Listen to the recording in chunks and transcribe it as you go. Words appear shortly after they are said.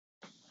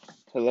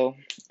Hello,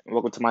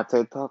 welcome to my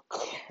TED Talk.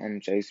 I'm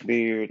Jace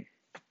Beard,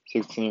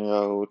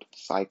 16-year-old.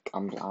 Psych,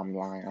 I'm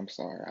lying. I'm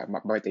sorry. My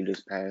birthday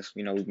just passed.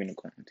 We've been in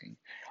quarantine.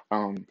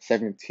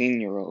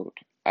 17-year-old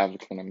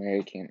African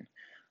American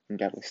from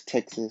Dallas,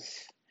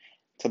 Texas.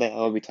 Today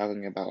I'll be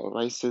talking about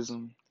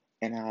racism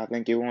and how I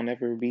think it won't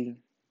ever be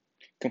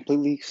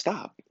completely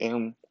stopped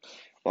and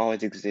will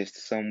always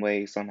exist some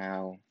way,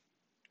 somehow,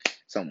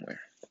 somewhere.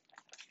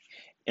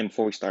 And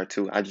before we start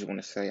too, I just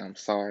want to say I'm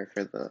sorry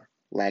for the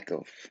lack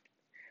of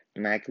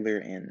vernacular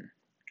and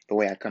the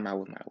way I come out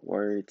with my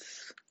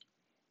words.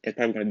 It's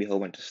probably going to be a whole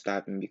bunch of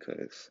stopping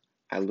because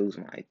I lose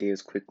my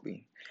ideas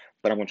quickly.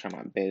 But I'm going to try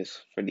my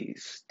best for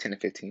these 10 to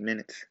 15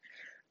 minutes.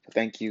 So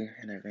thank you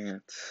in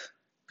advance.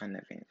 Not in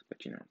advance,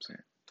 but you know what I'm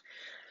saying.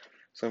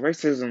 So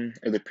racism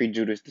is a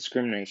prejudice,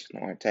 discrimination,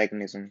 or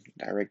antagonism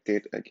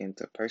directed against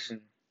a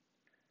person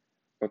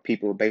or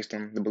people based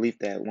on the belief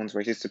that one's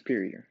race is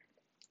superior.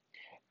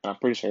 I'm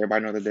pretty sure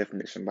everybody knows the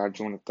definition, but I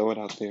just want to throw it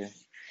out there.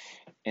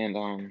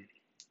 And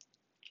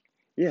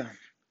yeah,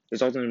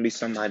 there's always going to be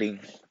somebody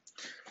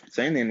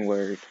saying the N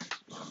word,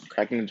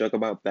 cracking a joke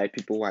about black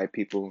people, white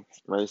people,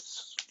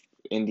 race,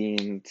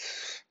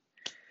 Indians,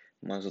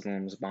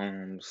 Muslims,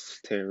 bombs,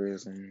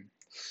 terrorism,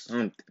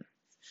 some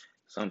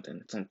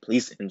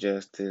police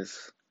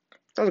injustice.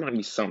 It's always gonna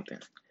be something.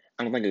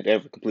 I don't think it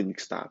ever completely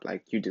stop.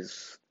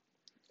 There's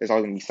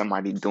always gonna be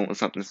somebody doing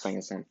something,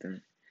 saying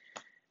something,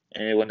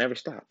 and it will never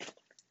stop.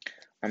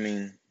 I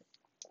mean,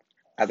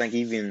 I think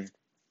even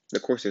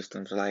the court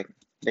systems, like,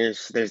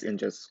 there's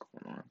injustice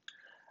going on.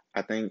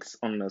 I think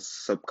on the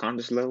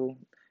subconscious level,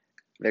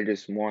 they're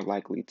just more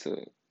likely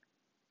to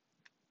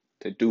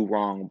do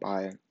wrong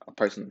by a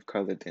person of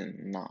color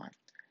than not.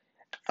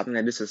 I think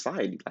that this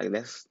society, like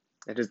that's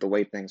just the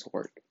way things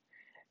work,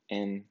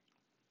 and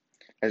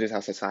that's just how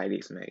society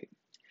is made.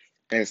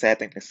 And it's a sad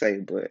thing to say,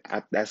 but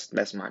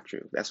that's my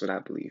truth. That's what I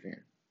believe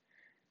in.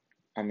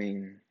 I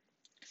mean,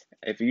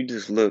 if you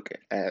just look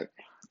at,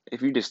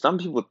 if you just some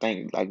people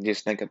think like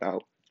just think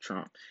about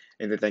Trump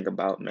and then think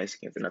about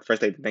Mexicans, and the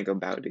first thing to think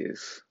about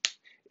is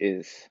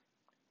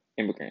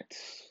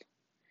immigrants,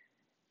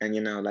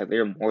 and like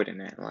they're more than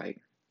that. Like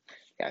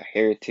got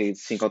heritage,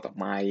 Cinco de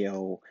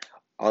Mayo,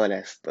 all of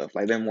that stuff.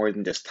 Like they're more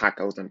than just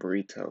tacos and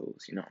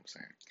burritos. You know what I'm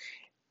saying?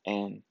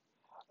 And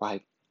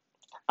like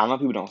I know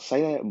people don't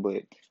say that,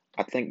 but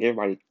I think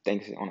everybody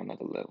thinks it on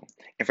another level.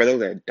 And for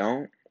those that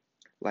don't,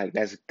 like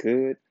that's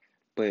good,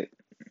 but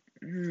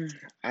mm,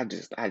 I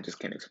just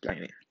can't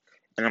explain it.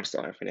 And I'm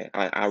sorry for that.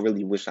 I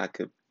really wish I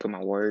could put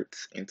my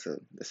words into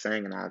the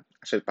saying, and I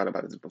should have thought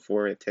about this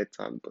before at TED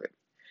Talk, but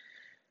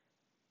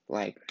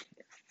like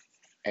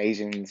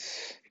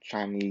Asians,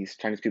 Chinese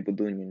people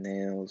doing your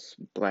nails,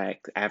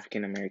 black,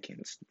 African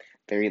Americans,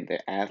 they're either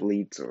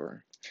athletes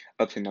or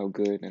up to no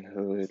good in the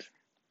hood.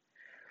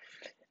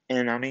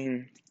 And I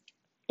mean,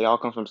 it all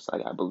comes from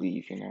society, I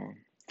believe.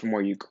 From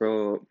where you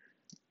grow up,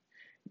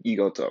 you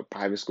go to a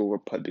private school or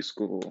public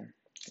school.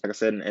 Like I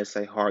said in the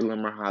essay,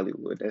 Harlem or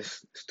Hollywood,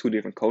 it's two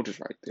different cultures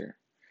right there.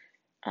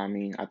 I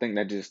mean, I think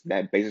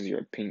that bases your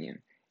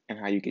opinion and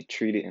how you get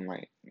treated and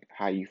like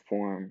how you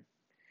form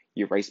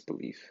your race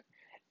belief.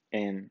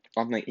 And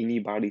I don't think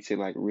anybody should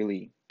like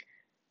really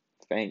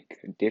think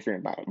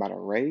different about a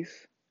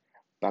race,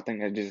 but I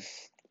think that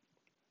just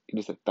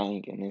a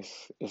thing, and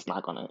it's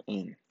not gonna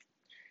end.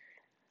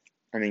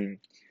 I mean,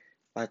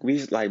 like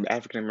like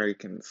African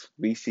Americans,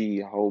 we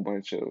see a whole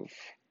bunch of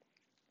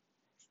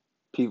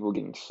people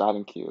getting shot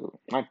and killed.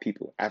 Not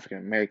people, African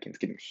Americans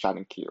getting shot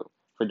and killed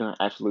for doing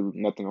absolutely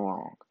nothing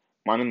wrong,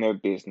 minding their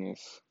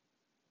business.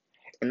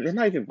 And they're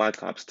not even by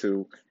cops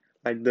too.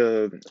 Like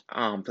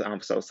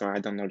I'm so sorry,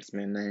 I don't know this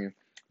man's name,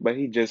 but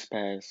he just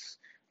passed.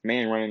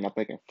 Man running, I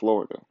think in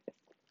Florida,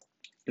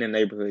 in the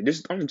neighborhood,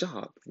 just on the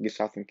job, get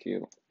shot and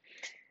killed.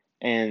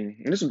 And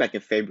this was back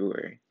in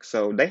February,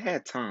 so they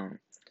had time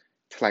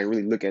to like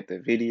really look at the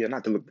video.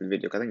 Not to look at the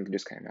video, 'cause I think it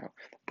just came out,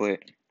 but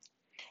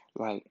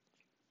like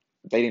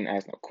they didn't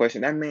ask no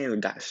question. That man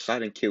got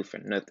shot and killed for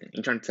nothing.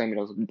 You trying to tell me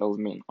those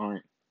men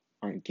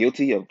aren't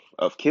guilty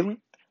of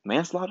killing,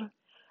 manslaughter?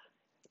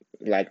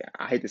 Like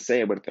I hate to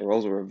say it, but if the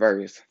roles were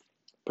reversed,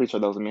 pretty sure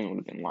those men would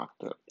have been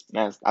locked up.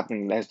 I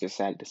think that's just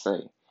sad to say,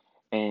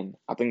 and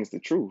I think it's the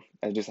truth.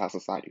 That's just how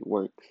society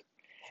works.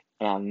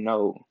 And I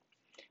know,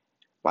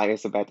 like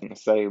it's a bad thing to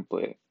say,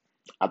 but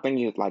I think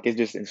it's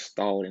just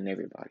installed in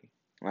everybody,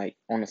 like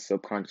on a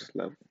subconscious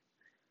level.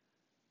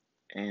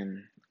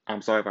 And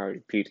I'm sorry if I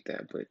repeated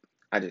that, but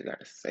I just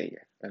gotta say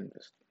it. I'm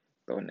just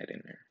throwing that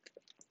in there.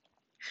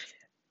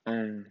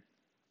 Um,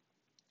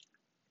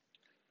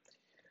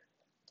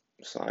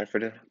 Sorry for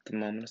the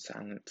moment of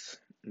silence.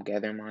 I'm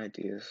gathering my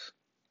ideas.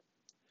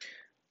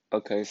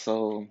 Okay,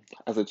 so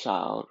as a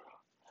child,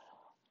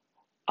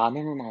 I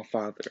remember my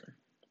father.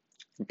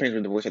 My parents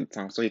were divorced at the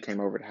time, so he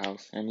came over the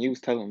house and he was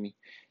telling me,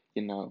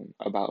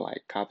 about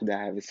like cops that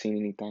I haven't seen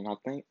anything. I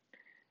think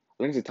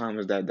the time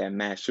was that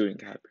mass shooting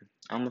happened.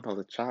 I don't know if I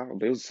was a child,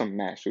 but it was some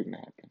mass shooting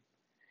that happened.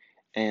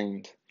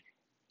 And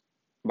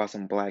about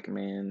some black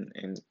man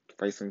and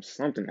facing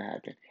something that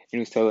happened. And he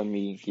was telling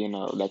me,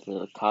 that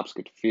the cops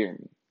could fear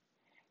me.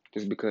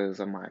 just because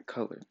of my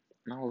color.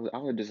 And I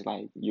was just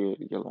like, you're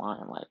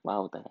lying. Like, why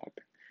would that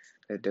happen?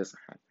 That doesn't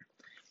happen.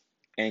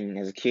 And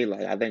as a kid,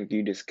 like, I think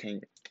you just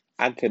can't.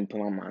 I couldn't put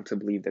my mind to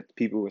believe that the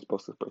people who were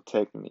supposed to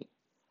protect me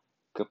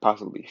could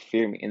possibly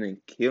fear me and then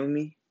kill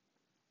me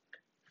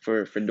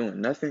for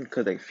doing nothing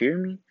because they fear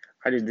me.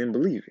 I just didn't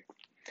believe it.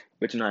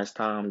 But as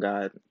time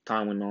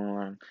went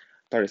on,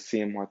 started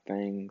seeing more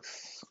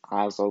things,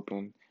 eyes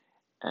open,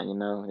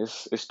 and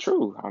it's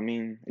true. I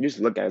mean, you just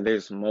look at it,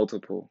 there's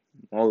multiple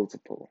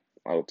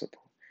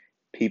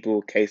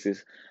people,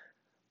 cases.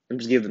 Let me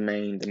just give the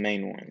main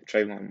one,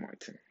 Trayvon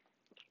Martin.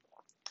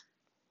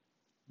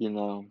 You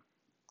know,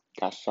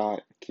 got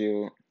shot,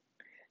 killed,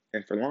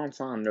 and for a long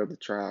time there was a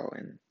trial,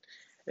 and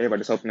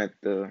everybody's hoping that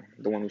the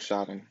one who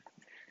shot him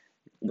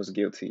was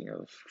guilty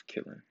of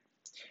killing.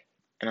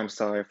 And I'm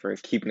sorry for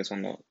keeping this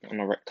on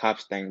the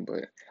cops thing,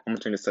 but I'm gonna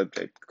turn the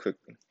subject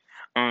quickly.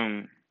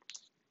 Um,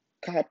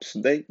 Cops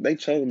they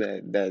chose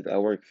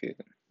that work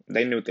field.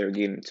 They knew what they were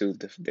getting into,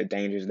 the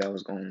dangers that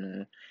was going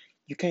on.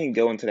 You can't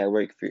go into that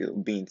work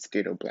field being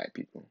scared of black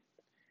people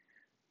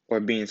or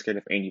being scared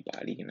of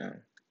anybody.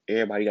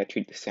 Everybody got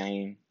treated the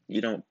same.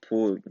 You don't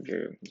pull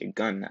your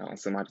gun out on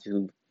somebody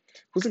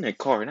who's in their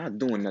car not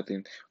doing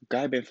nothing,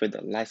 grabbing for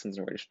the license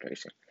and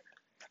registration.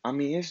 I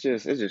mean, it's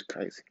just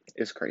crazy.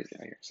 It's crazy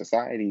out here.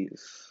 Society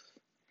is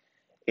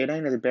it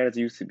ain't as bad as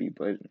it used to be,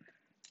 but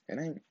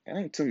it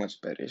ain't too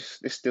much better.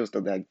 It's still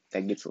stuff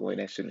that gets away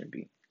that shouldn't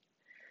be.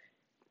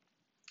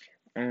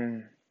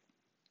 Um,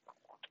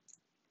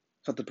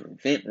 so to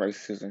prevent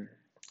racism,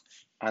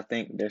 I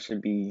think there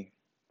should be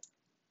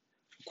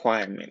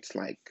requirements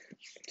like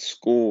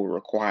school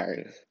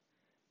requires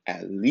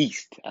at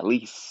least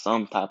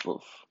some type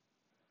of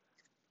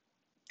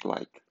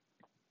like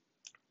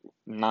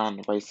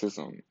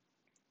non-racism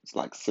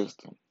like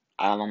system.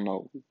 I don't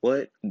know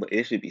what, but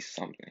it should be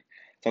something.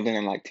 Something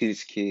that like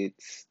teaches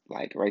kids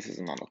like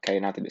racism not okay,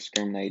 not to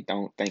discriminate,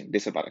 don't think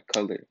this about a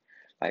color.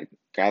 Like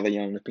gather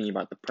your own opinion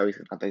about the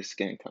person, not their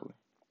skin color.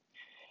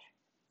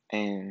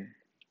 And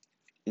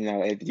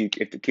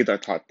if the kids are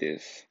taught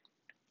this,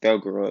 they'll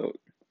grow up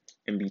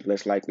and be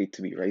less likely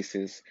to be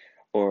racist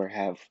or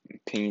have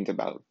opinions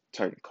about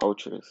certain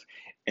cultures,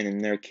 and then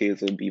their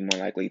kids will be more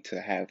likely to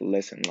have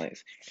less and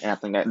less. And I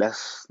think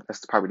that's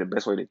probably the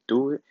best way to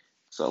do it.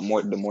 So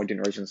the more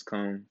generations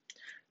come,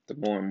 the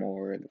more and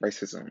more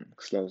racism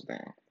slows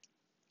down.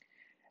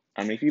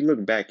 I mean, if you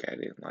look back at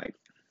it, like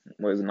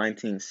what was it,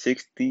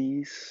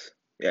 1960s?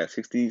 Yeah,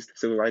 60s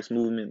civil rights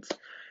movements.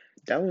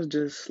 That was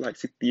just like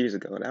 60 years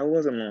ago. That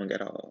wasn't long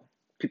at all.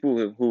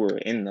 People who were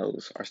in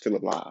those are still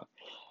alive.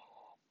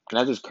 And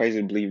that's just crazy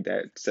to believe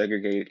that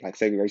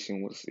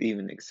segregation was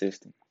even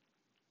existing.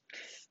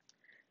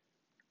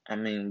 I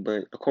mean,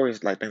 but of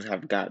course, like things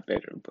have got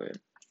better, but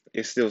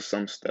it's still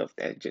some stuff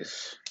that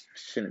just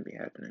shouldn't be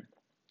happening.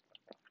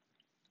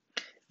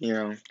 You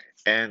know,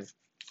 and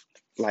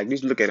like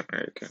just look at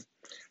America.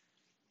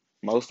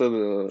 Most of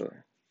the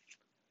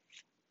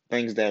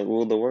things that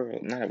rule the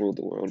world, not rule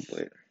the world,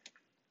 but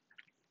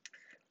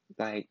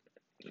like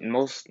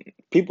most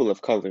people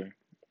of color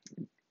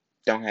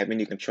don't have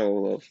any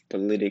control of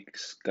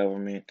politics,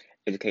 government,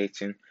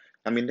 education.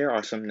 I mean, there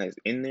are some that's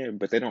in there,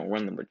 but they don't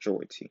run the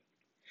majority.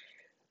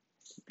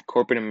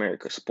 Corporate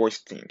America,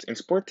 sports teams, and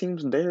sport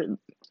teams,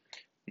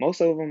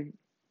 most of them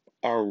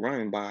are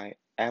run by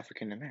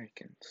African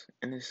Americans,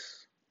 and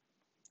it's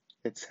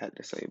sad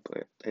to say,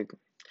 but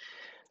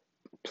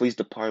police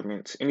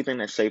departments, anything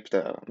that shapes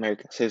the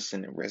American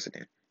citizen and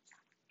resident,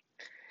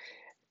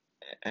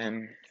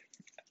 and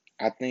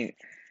I think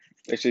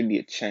there should be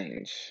a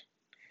change.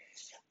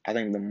 I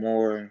think the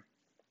more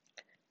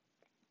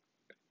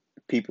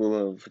people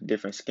of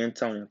different skin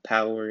tone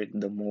empowered,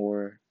 the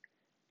more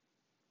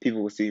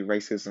people will see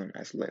racism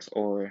as less,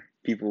 or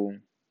people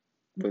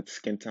with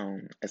skin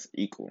tone as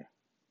equal.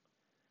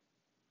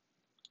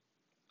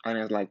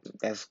 And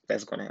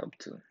that's gonna help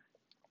too,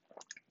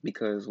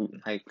 because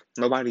like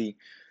nobody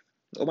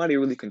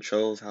really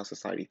controls how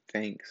society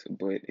thinks.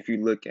 But if you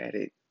look at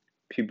it,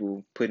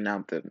 people putting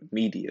out the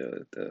media,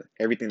 the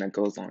everything that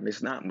goes on,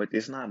 it's not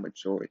a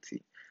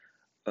majority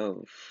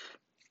of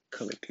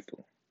colored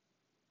people.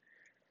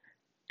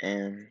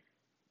 And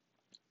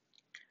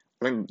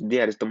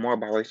yeah, it's the more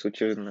biracial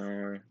children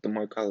are, the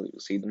more color you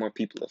see, the more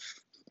people of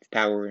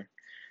power,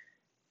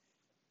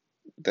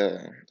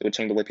 it would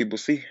change the way people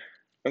see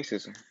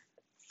racism.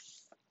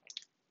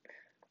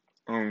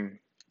 Um,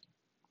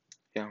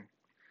 yeah,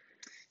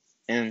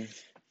 and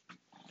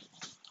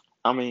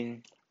I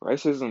mean,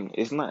 racism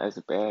is not as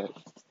bad,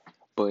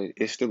 but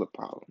it's still a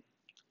problem.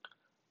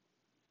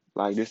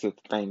 Like, this is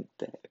the thing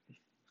that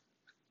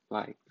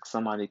like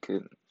somebody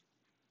could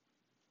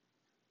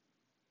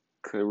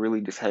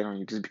really just hate on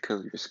you just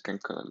because of your skin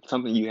color,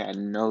 something you had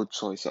no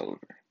choice over.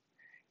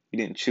 You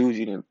didn't choose,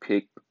 you didn't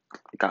pick.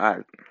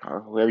 God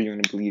or whoever you're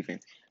gonna believe in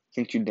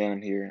sent you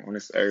down here on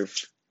this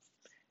earth,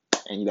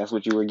 and that's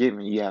what you were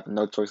given. You have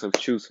no choice of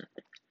choosing.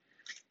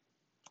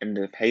 And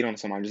to hate on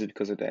somebody just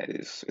because of that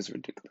is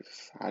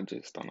ridiculous. I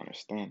just don't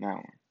understand that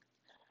one.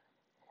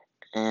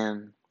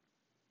 And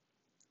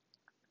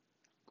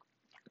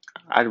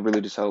I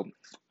really just hope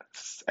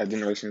as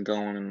generations go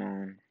on and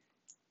on,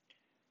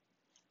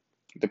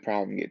 the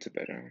problem gets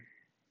better.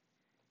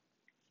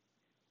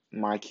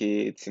 My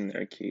kids and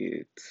their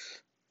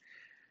kids,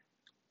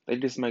 they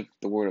just make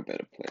the world a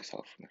better place,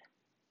 hopefully.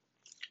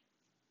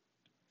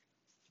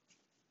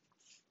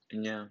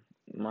 And yeah,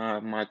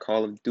 my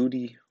Call of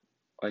Duty,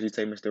 or as you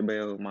say, Mr.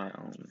 Bell,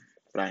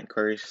 what I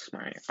encourage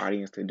my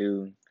audience to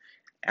do.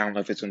 I don't know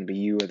if it's going to be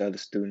you or the other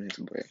students,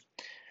 but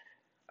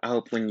I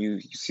hope when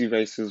you see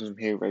racism,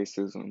 hear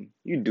racism,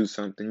 you do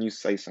something, you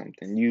say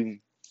something,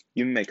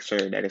 you make sure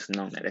that it's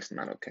known that it's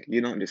not okay.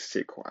 You don't just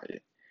sit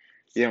quiet.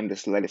 You don't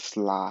just let it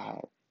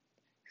slide.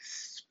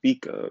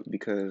 Speak up,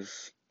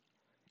 because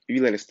if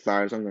you let it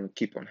slide, it's only going to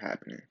keep on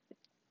happening.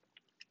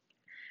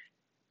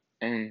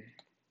 And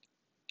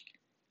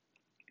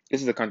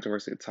this is a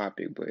controversial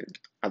topic, but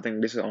I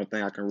think this is the only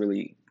thing I can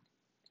really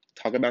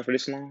talk about for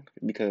this long,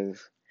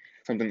 because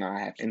something that I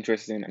have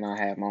interest in and I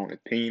have my own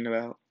opinion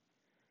about.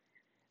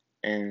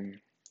 And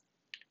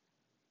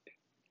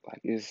like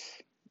it's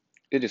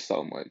just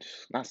so much.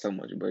 Not so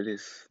much, but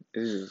it's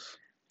just,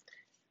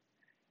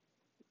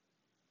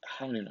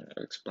 I don't even know how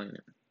to explain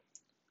it.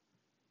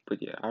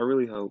 But yeah, I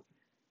really hope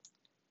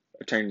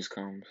a change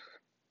comes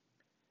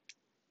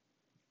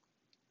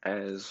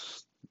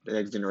as the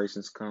next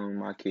generations come,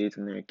 my kids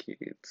and their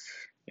kids.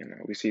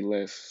 We see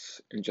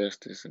less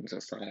injustice in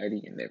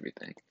society and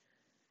everything.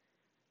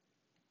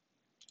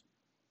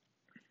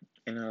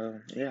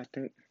 And yeah,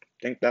 I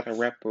think that'll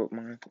wrap up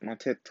my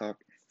TED talk.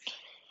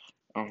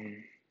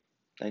 Um,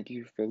 thank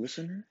you for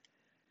listening.